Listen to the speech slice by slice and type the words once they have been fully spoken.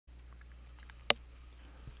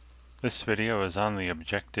This video is on the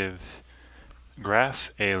objective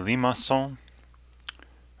graph a limacon.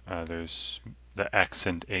 There's the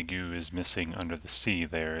accent aigu is missing under the C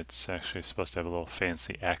there. It's actually supposed to have a little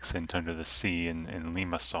fancy accent under the C in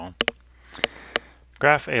limacon.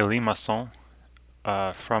 Graph a limacon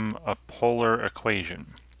from a polar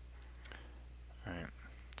equation. Alright.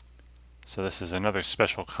 So this is another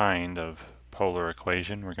special kind of polar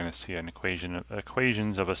equation. We're going to see an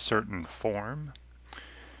equations of a certain form.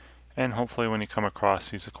 And hopefully when you come across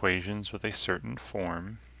these equations with a certain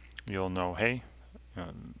form, you'll know, hey,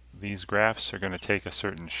 these graphs are going to take a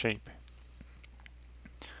certain shape.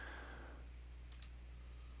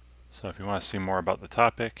 So if you want to see more about the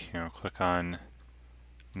topic, click on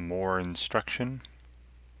More Instruction.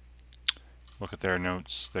 Look at their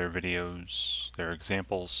notes, their videos, their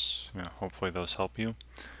examples. Hopefully those help you.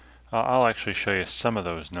 I'll actually show you some of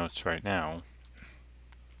those notes right now.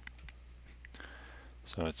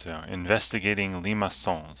 So it's investigating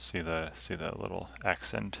limacons. See the little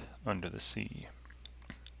accent under the C.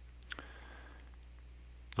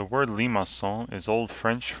 The word limacon is Old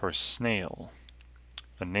French for snail,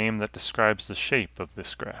 a name that describes the shape of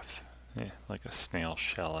this graph. Like a snail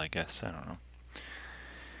shell, I guess. I don't know.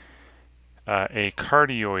 A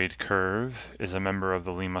cardioid curve is a member of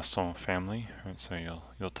the limacon family. Right, so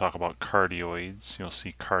you'll talk about cardioids. You'll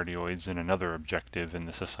see cardioids in another objective in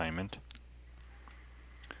this assignment.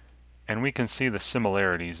 And we can see the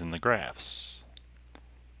similarities in the graphs.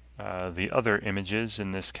 The other images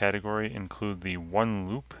in this category include the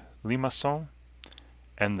one-loop limacon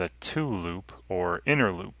and the two-loop or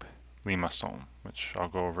inner-loop limacon, which I'll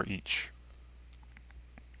go over each.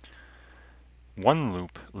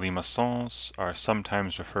 One-loop limacons are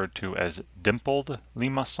sometimes referred to as dimpled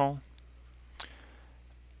limacon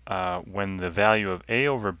when the value of a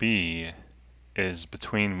over b is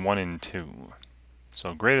between 1 and 2.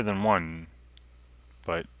 So greater than 1,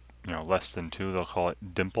 but less than 2, they'll call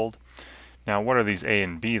it dimpled. Now what are these a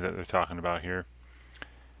and b that they're talking about here?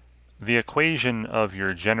 The equation of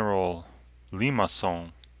your general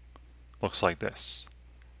limacon looks like this.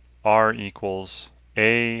 R equals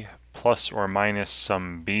a plus or minus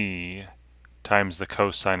some b times the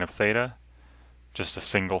cosine of theta. Just a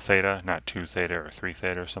single theta, not 2 theta or 3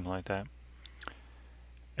 theta or something like that.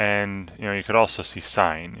 And you could also see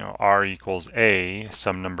sine. R equals a,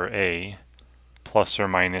 some number a, plus or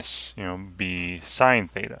minus b sine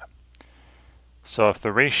theta. So if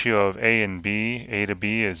the ratio of a and b, a to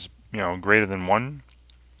b, is greater than 1,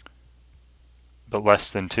 but less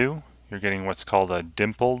than 2, you're getting what's called a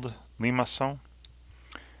dimpled limacon.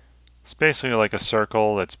 It's basically like a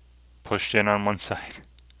circle that's pushed in on one side.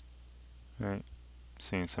 Right.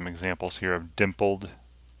 Seeing some examples here of dimpled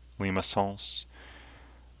limacons.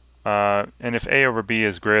 And if a over b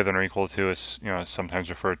is greater than or equal to, it's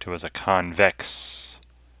sometimes referred to as a convex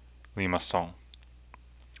limacon.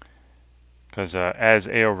 Because as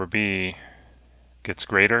a over b gets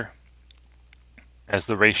greater, as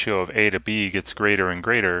the ratio of a to b gets greater and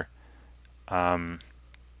greater,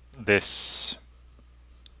 this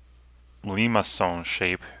limacon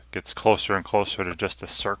shape gets closer and closer to just a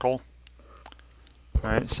circle.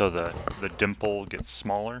 Right, so the dimple gets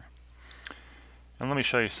smaller. And let me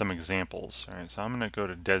show you some examples. All right, so I'm going to go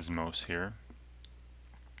to Desmos here.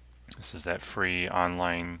 This is that free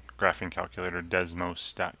online graphing calculator,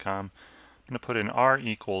 desmos.com. I'm going to put in r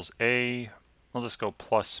equals a, we'll just go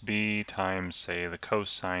plus b times, say, the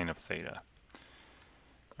cosine of theta.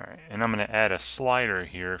 All right, and I'm going to add a slider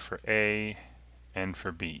here for a and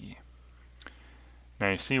for b.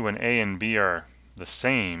 Now you see when a and b are the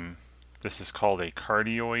same, this is called a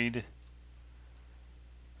cardioid.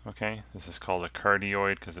 Okay, this is called a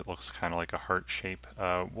cardioid because it looks kind of like a heart shape.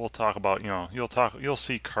 We'll talk about, you'll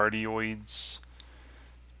see cardioids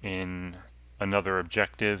in another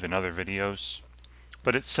objective in other videos,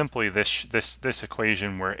 but it's simply this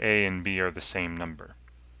equation where a and b are the same number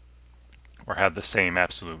or have the same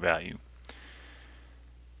absolute value.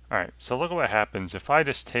 All right, so look at what happens if I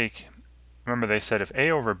just take, remember they said if a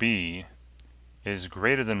over b is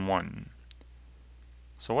greater than 1.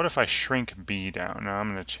 So what if I shrink b down? Now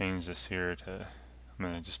I'm going to change this here to, I'm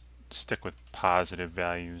going to just stick with positive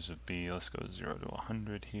values of b. Let's go 0 to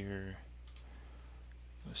 100 here.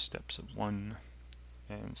 Those steps of 1.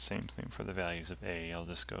 And same thing for the values of a. I'll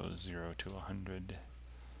just go 0 to 100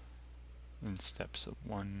 in steps of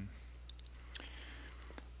 1.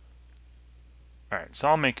 Alright, so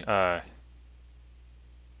I'll make, I'll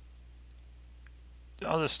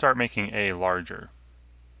just start making a larger.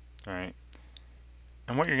 Alright.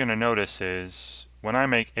 And what you're going to notice is when I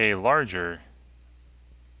make a larger,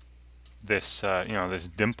 this this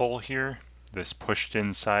dimple here this pushed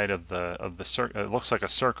inside of the circle. It looks like a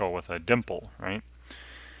circle with a dimple, right?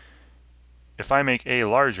 If I make a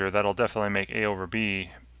larger, that'll definitely make a over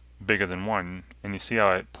b bigger than 1, and you see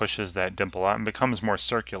how it pushes that dimple out and becomes more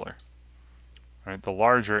circular. Right? The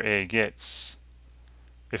larger a gets,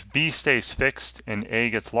 if b stays fixed and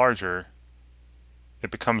a gets larger,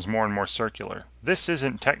 it becomes more and more circular. This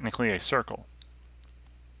isn't technically a circle.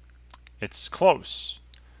 It's close.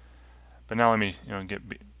 But now let me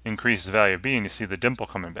increase the value of b, and you see the dimple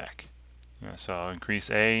coming back. So I'll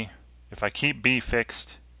increase a. If I keep b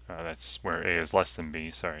fixed, that's where a is less than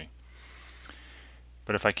b, sorry.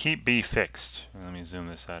 But if I keep b fixed, let me zoom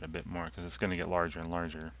this out a bit more because it's going to get larger and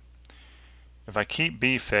larger. If I keep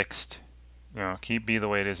b fixed, keep b the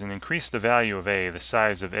way it is and increase the value of a, the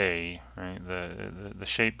size of a, right, the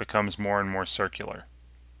shape becomes more and more circular.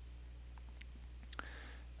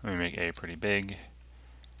 Let me make a pretty big.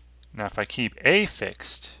 Now if I keep a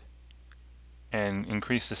fixed and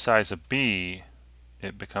increase the size of b,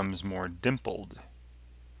 it becomes more dimpled.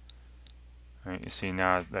 Right, you see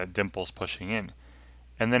now that dimple's pushing in.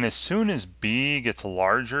 And then as soon as b gets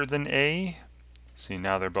larger than a, see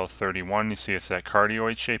now they're both 31, you see it's that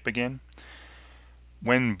cardioid shape again.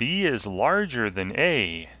 When b is larger than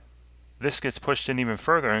a, this gets pushed in even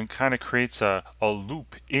further and kind of creates a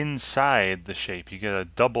loop inside the shape. You get a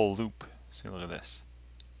double loop. See, look at this.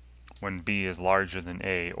 When b is larger than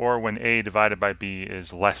a, or when a divided by b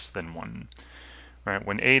is less than 1. Right?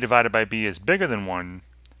 When a divided by b is bigger than 1,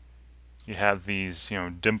 you have these,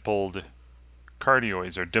 dimpled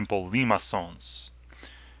cardioids or dimple limacons.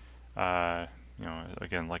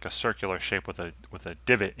 Again, like a circular shape with a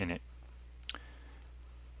divot in it.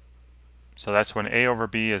 So that's when a over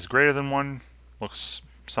b is greater than 1. Looks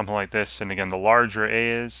something like this. And again, the larger a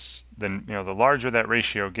is, then the larger that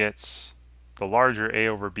ratio gets, the larger a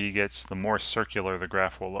over b gets, the more circular the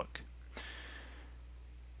graph will look.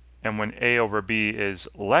 And when a over b is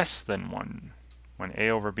less than 1, when a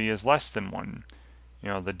over b is less than 1,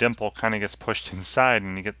 the dimple kind of gets pushed inside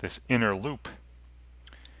and you get this inner loop.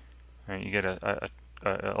 Right? You get a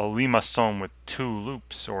limacon with 2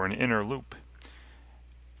 loops, or an inner loop.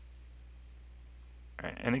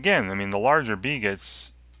 Right? And again, the larger b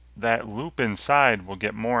gets, that loop inside will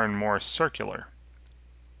get more and more circular.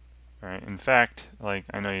 Right? In fact, I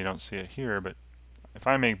know you don't see it here, but if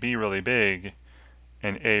I make b really big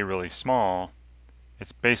and a really small,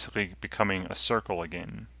 it's basically becoming a circle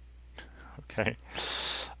again. Okay.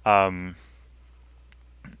 But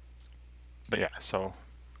yeah, so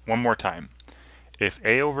one more time. If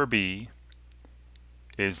a over b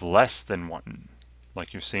is less than 1,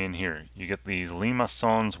 like you're seeing here, you get these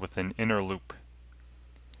limacons with an inner loop.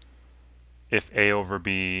 If a over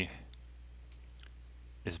b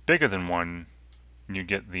is bigger than 1, you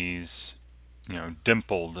get these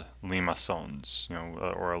dimpled limacons,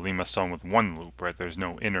 or a limacon with 1 loop, right? There's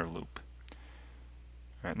no inner loop.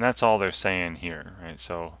 Right? And that's all they're saying here, right?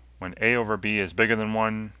 So when a over b is bigger than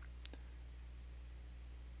 1,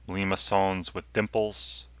 limacons with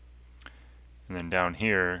dimples. And then down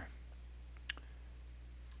here,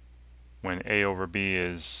 when a over b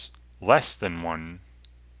is less than 1,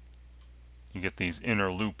 you get these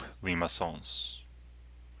inner loop limacons.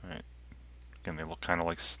 Right? Again, they look kind of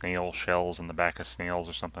like snail shells in the back of snails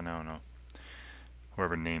or something. I don't know.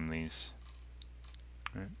 Whoever named these.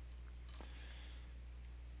 Right?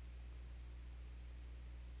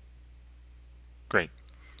 Great.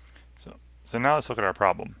 So now let's look at our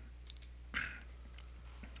problem.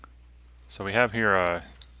 So we have here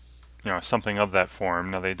something of that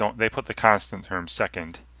form. Now they put the constant term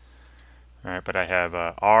second. All right, but I have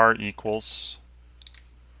r equals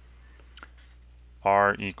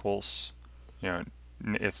it's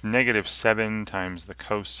 -7 times the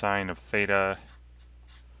cosine of theta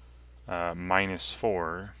minus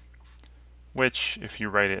 4, which, if you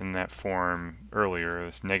write it in that form earlier,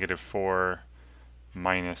 is -4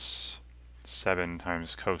 minus 7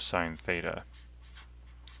 times cosine theta.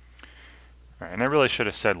 All right, and I really should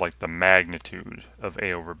have said the magnitude of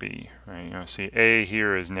a over b. Right? See, a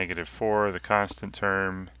here is -4, the constant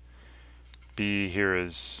term. B here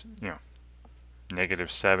is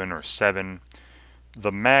 -7 or 7.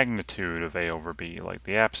 The magnitude of a over b,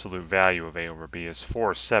 the absolute value of a over b, is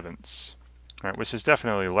 4/7, right? Which is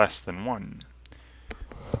definitely less than 1.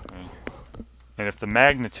 Okay? And if the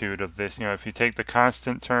magnitude of this, if you take the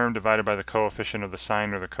constant term divided by the coefficient of the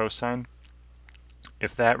sine or the cosine,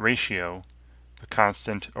 if that ratio, the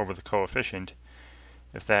constant over the coefficient,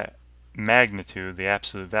 if that magnitude, the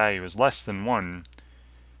absolute value, is less than 1,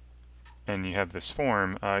 and you have this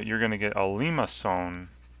form, you're going to get a limacon,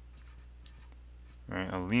 right?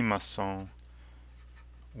 A limacon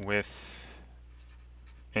with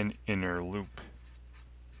an inner loop.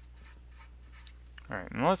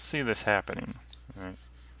 Alright, and let's see this happening. Alright.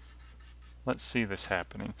 Let's see this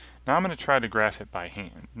happening. Now I'm going to try to graph it by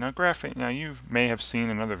hand. Now you may have seen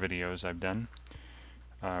in other videos I've done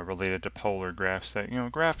related to polar graphs that,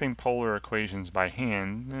 graphing polar equations by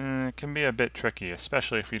hand can be a bit tricky,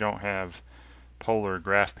 especially if you don't have polar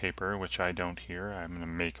graph paper, which I don't here. I'm going to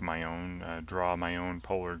make my own, draw my own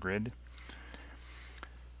polar grid.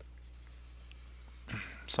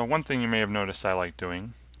 So one thing you may have noticed I like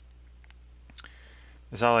doing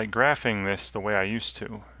is I like graphing this the way I used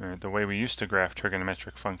to, the way we used to graph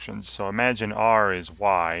trigonometric functions. So imagine r is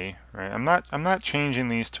y, right? I'm not changing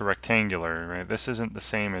these to rectangular, right? This isn't the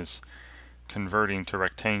same as converting to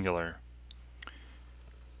rectangular.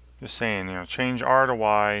 Just saying, change r to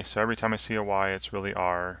y, so every time I see a y, it's really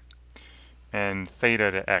r. And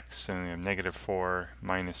theta to x, and negative 4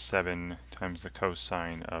 minus 7 times the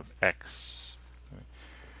cosine of x.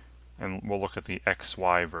 And we'll look at the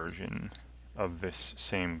xy version of this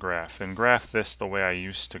same graph, and graph this the way I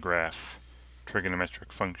used to graph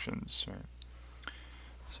trigonometric functions. Right?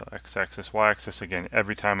 So x-axis, y-axis, again,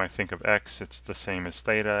 every time I think of x, it's the same as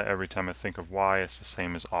theta. Every time I think of y, it's the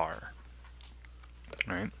same as r.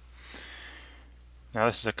 Right? Now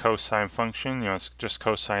this is a cosine function, it's just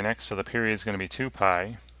cosine x, so the period is going to be 2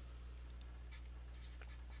 pi.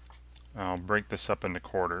 I'll break this up into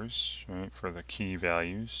quarters, right, for the key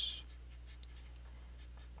values.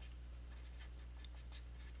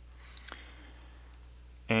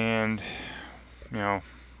 And,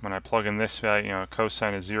 when I plug in this value,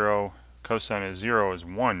 cosine of 0 is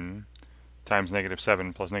 1 times negative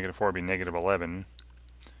 7 plus negative 4 would be negative 11.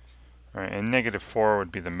 All right, and negative 4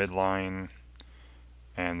 would be the midline,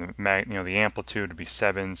 and the amplitude would be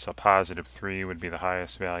 7, so positive 3 would be the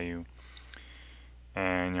highest value.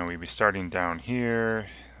 And we'd be starting down here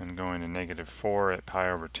and going to negative 4 at pi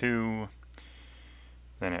over 2.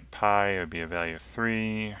 Then at pi it would be a value of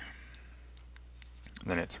 3.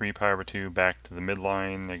 Then at 3 pi over 2 back to the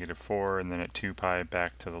midline, negative 4, and then at 2 pi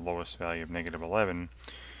back to the lowest value of negative 11.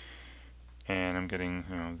 And I'm getting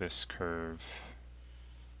this curve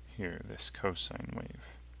here, this cosine wave.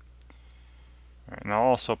 All right, and I'll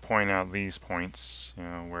also point out these points,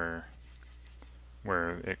 where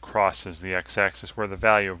it crosses the x-axis, where the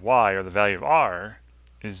value of y or the value of r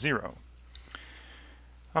is 0.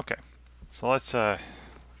 Okay, so let's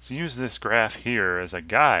use this graph here as a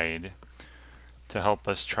guide to help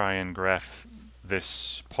us try and graph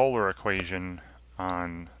this polar equation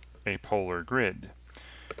on a polar grid.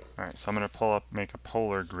 Alright, so I'm going to make a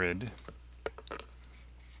polar grid.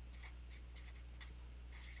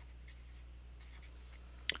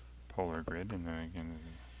 Polar grid, and then again,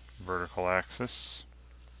 vertical axis,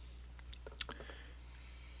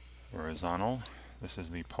 horizontal. This is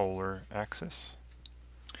the polar axis.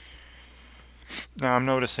 Now I'm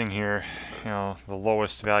noticing here, the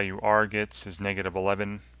lowest value r gets is negative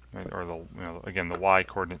 11, right? Or again, the y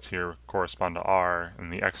coordinates here correspond to r,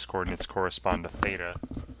 and the x coordinates correspond to theta.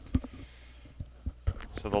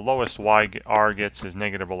 So the lowest r gets is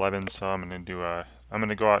negative 11. So I'm going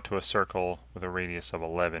to go out to a circle with a radius of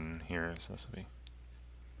 11 here. So this will be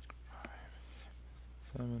 5,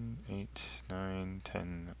 7, 8, 9,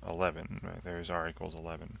 10, 11. Right, there's r equals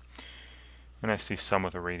 11. And I see some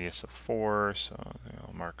with a radius of 4, so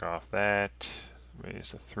I'll mark off that.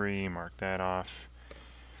 Radius of 3, mark that off.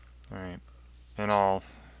 Alright, and I'll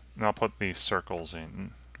put these circles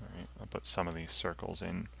in. Alright, I'll put some of these circles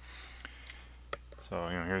in. So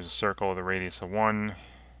here's a circle with a radius of 1.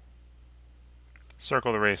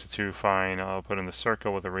 Circle with a radius of 2, fine. I'll put in the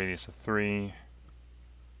circle with a radius of 3.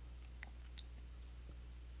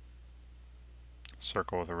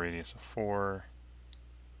 Circle with a radius of 4.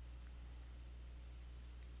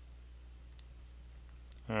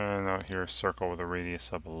 And out here, a circle with a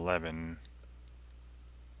radius of 11.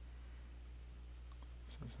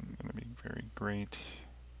 This isn't going to be very great.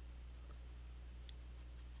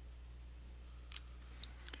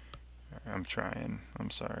 I'm trying. I'm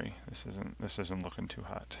sorry. This isn't looking too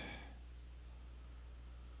hot.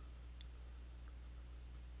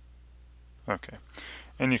 Okay.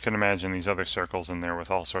 And you can imagine these other circles in there with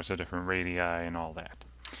all sorts of different radii and all that.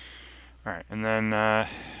 Alright, and then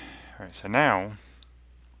alright, so now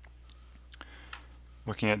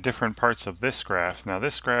looking at different parts of this graph. Now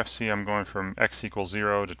this graph, see, I'm going from x equals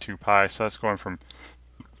 0 to 2 pi, so that's going from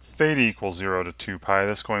theta equals 0 to 2 pi.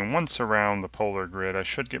 That's going once around the polar grid. I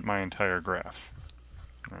should get my entire graph.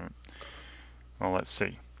 All right. Well, let's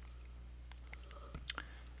see.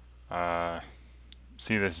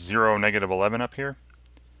 See this 0, negative 11 up here?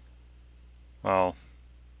 Well,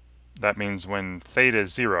 that means when theta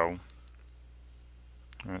is 0,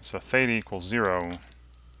 Right, so theta equals 0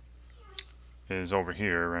 is over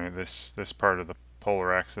here, right? This part of the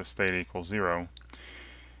polar axis, theta equals 0.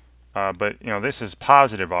 But this is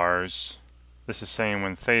positive r's. This is saying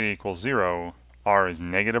when theta equals 0, r is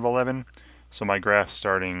negative 11. So my graph's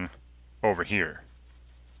starting over here,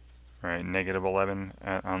 right? Negative 11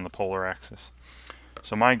 on the polar axis.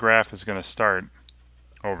 So my graph is going to start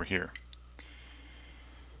over here.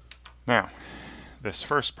 Now, this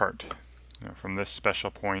first part, from this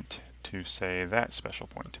special point to, say, that special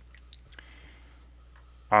point,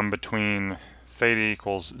 I'm between theta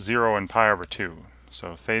equals 0 and pi over 2.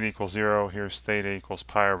 So theta equals 0, here's theta equals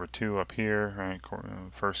pi over 2 up here, right,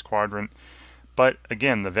 first quadrant. But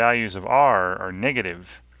again, the values of r are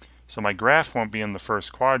negative. So my graph won't be in the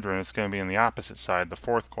first quadrant, it's going to be in the opposite side, the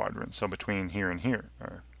fourth quadrant. So between here and here,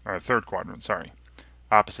 or third quadrant, sorry.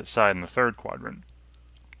 Opposite side in the third quadrant.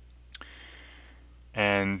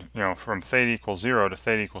 And, from theta equals 0 to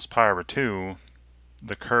theta equals pi over 2,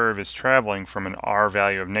 the curve is traveling from an r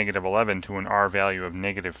value of negative 11 to an r value of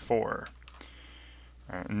negative 4.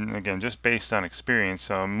 And again, just based on experience,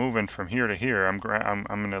 so I'm moving from here to here. I'm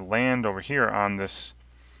going to land over here on this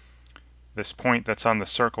point that's on the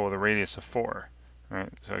circle with a radius of 4. Right.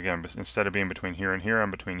 So again, instead of being between here and here,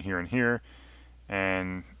 I'm between here and here,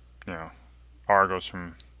 and r goes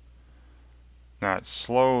from not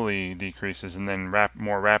slowly decreases and then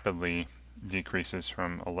more rapidly decreases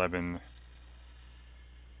from 11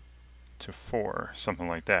 to 4, something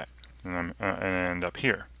like that, and I end up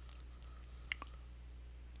here.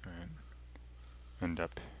 End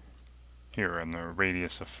up here in the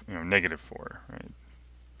radius of negative 4, right?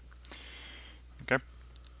 Okay.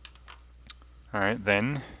 All right,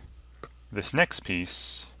 then this next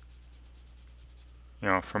piece,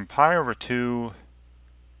 from pi over 2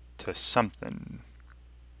 to something,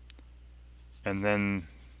 and then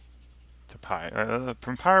to pi,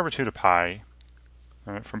 from pi over 2 to pi,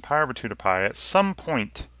 from pi over 2 to pi, at some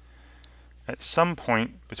point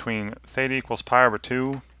between theta equals pi over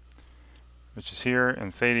 2, which is here,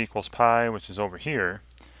 and theta equals pi, which is over here,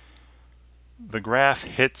 the graph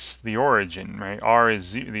hits the origin, right? R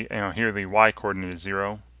is here the y coordinate is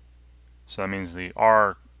 0, so that means the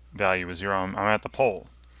r value is 0. I'm at the pole.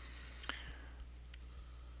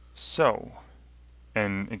 So,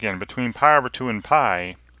 and again, between pi over 2 and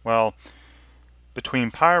pi, well,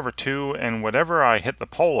 between pi over 2 and whatever I hit the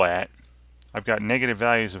pole at, I've got negative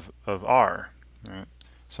values of r, right?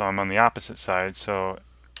 So I'm on the opposite side, so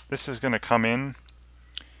this is going to come in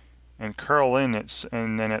and curl in,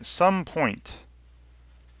 and then at some point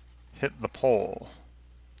hit the pole,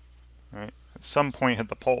 right? At some point hit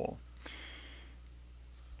the pole.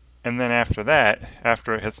 And then after that,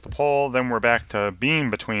 after it hits the pole, then we're back to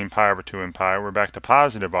being between pi over 2 and pi. We're back to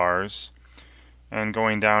positive r's and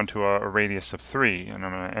going down to a radius of 3. And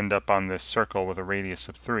I'm going to end up on this circle with a radius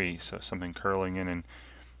of 3. So something curling in and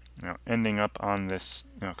ending up on this,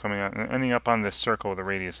 coming out and ending up on this circle with a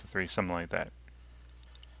radius of 3, something like that.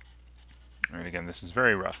 All right, again, this is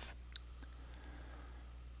very rough.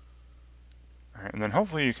 All right, and then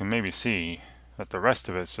hopefully you can maybe see that the rest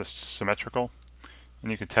of it's just symmetrical. And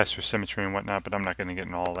you can test for symmetry and whatnot, but I'm not going to get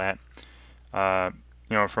into all that.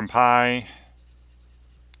 From pi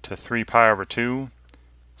to 3 pi over 2,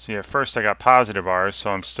 see, at first I got positive r's, so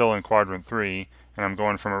I'm still in quadrant 3, and I'm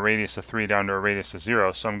going from a radius of 3 down to a radius of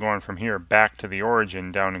 0, so I'm going from here back to the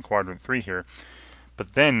origin down in quadrant 3 here.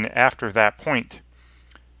 But then, after that point,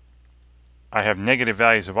 I have negative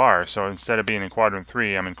values of r, so instead of being in quadrant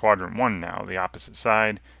 3, I'm in quadrant 1 now, the opposite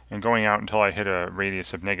side, and going out until I hit a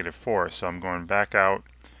radius of negative 4. So I'm going back out,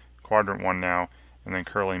 quadrant 1 now, and then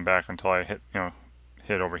curling back until I hit,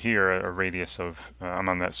 hit over here a radius of, I'm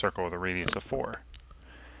on that circle with a radius of 4.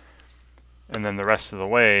 And then the rest of the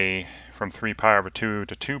way, from 3 pi over 2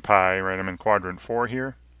 to 2 pi, right, I'm in quadrant 4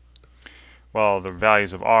 here. Well, the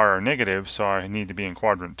values of r are negative, so I need to be in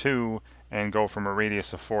quadrant 2, and go from a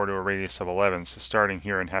radius of 4 to a radius of 11. So starting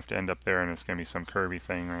here and have to end up there, and it's going to be some curvy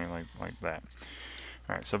thing, right, like that.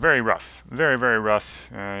 All right, so very rough, very, very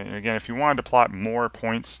rough. Again, if you wanted to plot more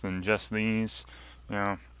points than just these,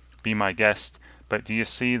 be my guest. But do you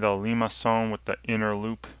see the limacon with the inner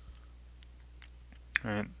loop?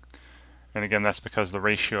 Right. And again, that's because the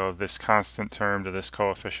ratio of this constant term to this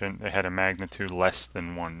coefficient, it had a magnitude less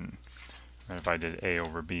than 1. And if I did a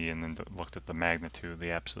over b and then looked at the magnitude,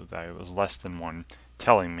 the absolute value was less than 1,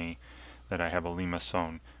 telling me that I have a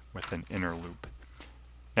limacon with an inner loop.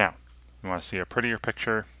 Now, you want to see a prettier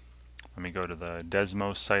picture? Let me go to the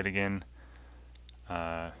Desmos site again.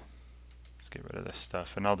 Let's get rid of this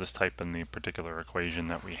stuff, and I'll just type in the particular equation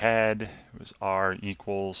that we had. It was r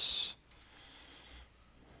equals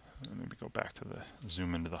maybe go back to the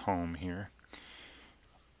zoom into the home here.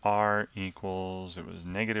 R equals, it was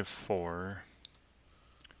 -4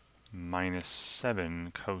 minus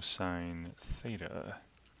 7 cosine theta.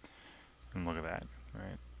 And look at that,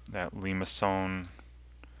 right? That limacon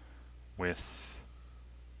with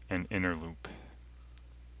an inner loop.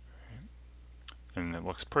 Right? And it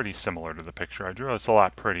looks pretty similar to the picture I drew. It's a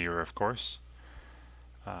lot prettier, of course.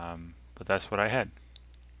 But that's what I had.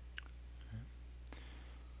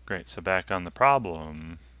 Great, so back on the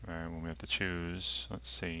problem, right, when we have to choose, let's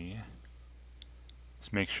see.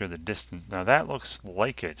 Let's make sure the distance, now that looks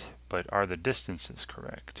like it, but are the distances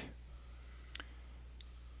correct?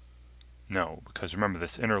 No, because remember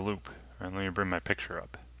this inner loop, right, let me bring my picture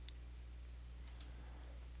up.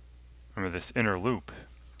 Remember this inner loop,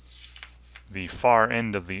 the far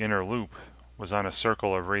end of the inner loop was on a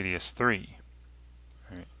circle of radius 3.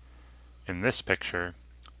 Right? In this picture,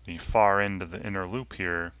 the far end of the inner loop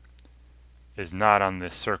here is not on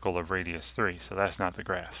this circle of radius 3, so that's not the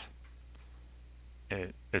graph.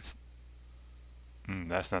 That's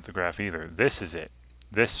not the graph either. This is it.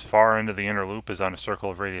 This far end of the inner loop is on a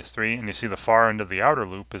circle of radius 3, and you see the far end of the outer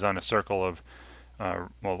loop is on a circle of, well,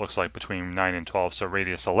 it looks like between 9 and 12, so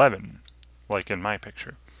radius 11, like in my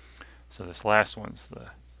picture. So this last one's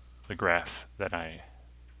the graph that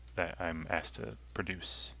I'm asked to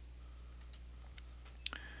produce.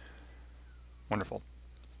 Wonderful.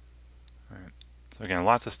 All right. So again,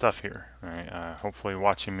 lots of stuff here. Right? Hopefully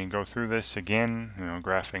watching me go through this again,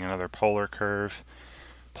 graphing another polar curve,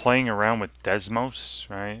 playing around with Desmos.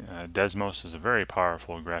 Right? Desmos is a very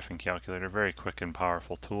powerful graphing calculator, very quick and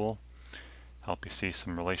powerful tool. Help you see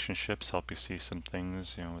some relationships, help you see some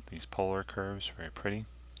things, with these polar curves, very pretty.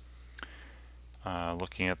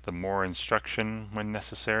 Looking at the more instruction when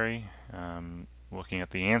necessary, looking at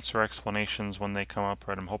the answer explanations when they come up.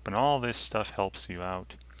 Right? I'm hoping all this stuff helps you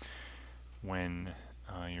out when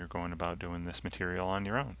you're going about doing this material on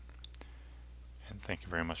your own. And thank you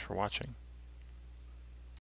very much for watching.